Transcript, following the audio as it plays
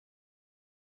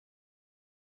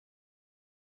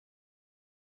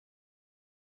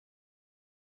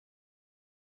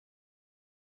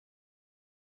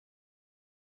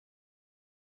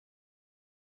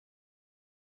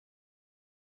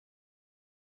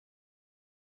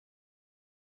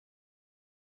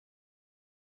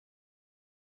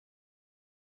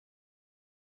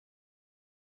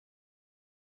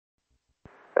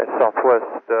At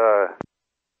Southwest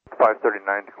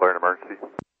 539, declare an emergency.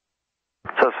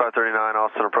 Says 539,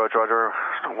 Austin approach, roger.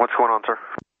 What's going on, sir?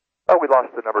 Oh, we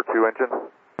lost the number 2 engine.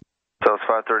 Says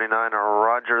 539,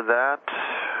 roger that.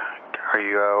 Are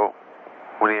you,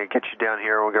 we need to get you down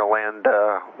here. We're going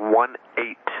to land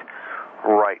 18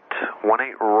 right.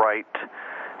 18 right.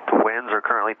 The winds are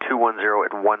currently 210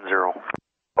 at 10.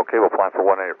 Okay, we'll plan for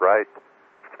 18 right.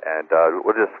 And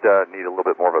we'll just need a little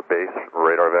bit more of a base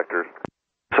radar vectors.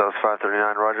 So it's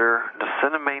 539, roger.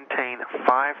 Descend and maintain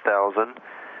 5,000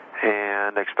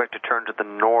 and expect to turn to the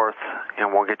north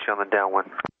and we'll get you on the downwind.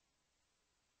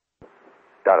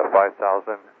 Got a 5,000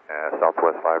 and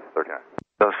Southwest 539.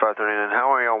 So it's 539.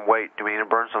 How are you on weight? Do we need to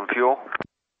burn some fuel?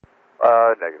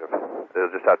 Negative.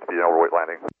 It'll just have to be an overweight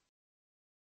landing.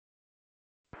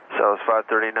 So it's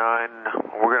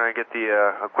 539. We're going to get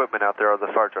the equipment out there of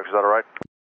the fire truck. Is that all right?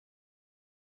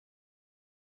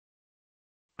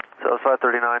 So it's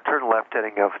 539. Turn left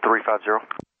heading of 350.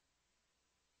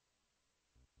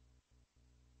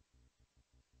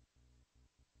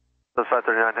 So it's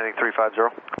 539 heading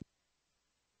 350.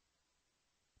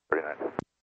 39.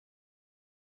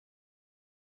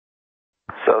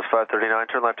 So it's 539.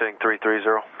 Turn left heading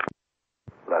 330.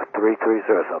 Left 330,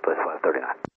 Southwest 539.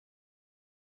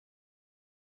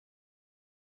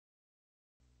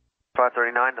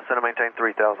 539, descend and maintain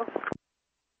 3,000.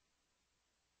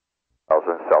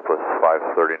 Southwest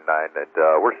 539, and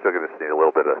we're still going to need a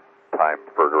little bit of time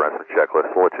for the rest of the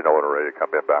checklist. We'll let you know when we're ready to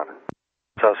come inbound.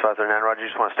 So it's 539, roger.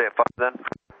 You just want to stay at 5 then?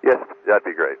 Yes, that'd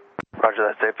be great. Roger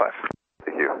that, stay at 5.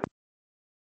 Thank you.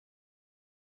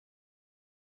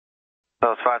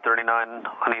 So it's 539.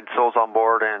 I need souls on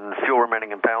board and fuel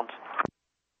remaining in pounds.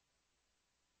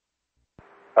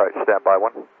 All right, stand by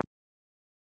one.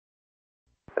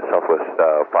 And Southwest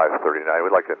 539,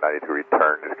 we'd like a 90-degree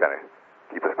turn, just kind of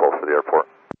keep us close to the airport.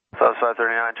 So it's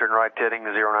 539, turn right heading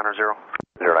 090.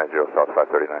 090, South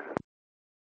 539.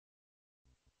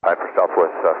 All right, for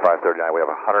Southwest 539, we have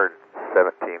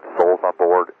 117 souls on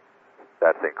board.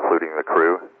 That's including the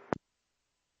crew.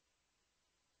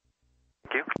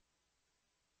 Thank you.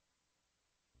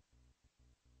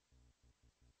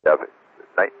 We have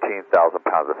 19,000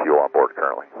 pounds of fuel on board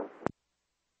currently.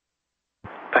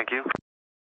 Thank you.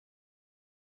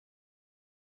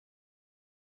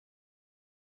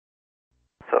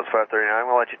 So it's 539.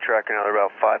 We'll let you track another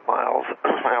about 5 miles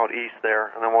out east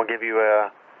there, and then we'll give you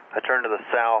a turn to the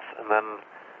south and then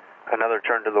another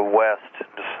turn to the west.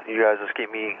 You guys just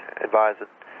keep me advised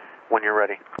when you're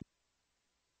ready.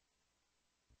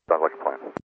 Sounds like a plan.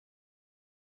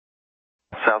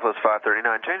 Southwest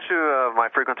 539. Change to my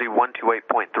frequency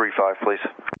 128.35, please.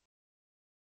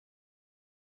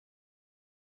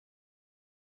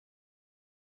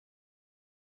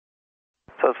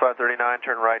 So it's 539,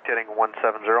 turn right heading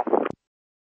 170.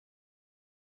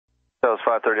 So it's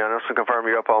 539, just to confirm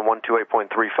you're up on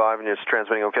 128.35 and you're just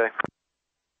transmitting okay?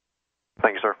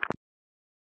 Thank you, sir.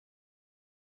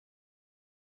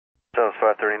 So it's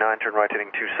 539, turn right heading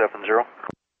 270.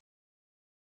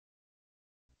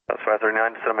 That's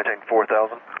 539, descend and maintain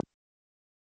 4,000.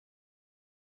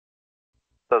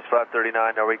 So it's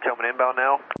 539, are we coming inbound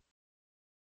now?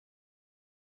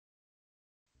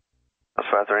 That's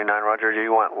 539, roger. Do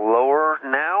you want lower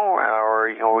now,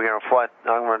 or are we going to fly?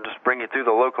 I'm going to just bring you through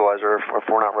the localizer if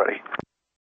we're not ready.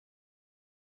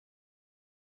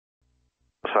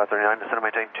 That's 539, descend and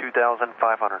maintain 2,500.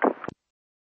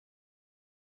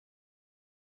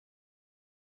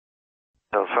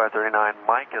 So it's 539.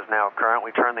 Mike is now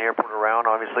currently turning the airport around.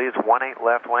 Obviously, it's 18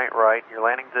 left, 18 right. Your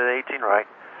landing's at 18 right.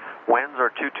 Winds are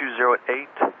 220 at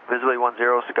 8. Visibility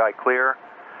 10, sky clear.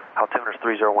 Altimeter's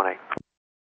 3018.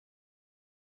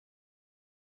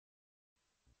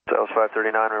 So it's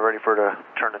 539. We're ready for the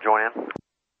turn to join in.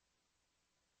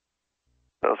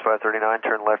 So it's 539.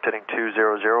 Turn left heading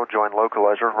 200. Join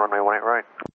localizer. Runway 18 right.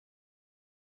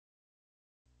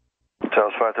 So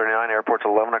it's 539. Airport's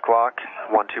 11 o'clock.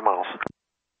 12 miles.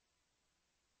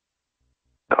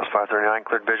 That was 539,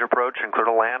 cleared visual approach and clear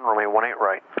to land, runway 18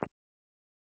 right.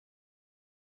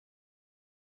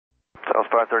 That was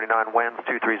 539, winds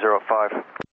 2305.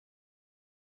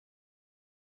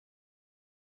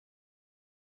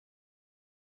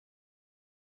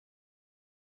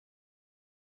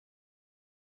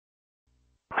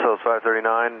 So it's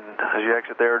 539, as you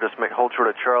exit there, just hold short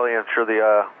of Charlie. I'm sure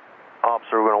the ops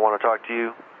are going to want to talk to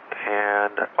you.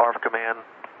 And ARF command,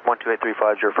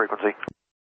 12835 is your frequency.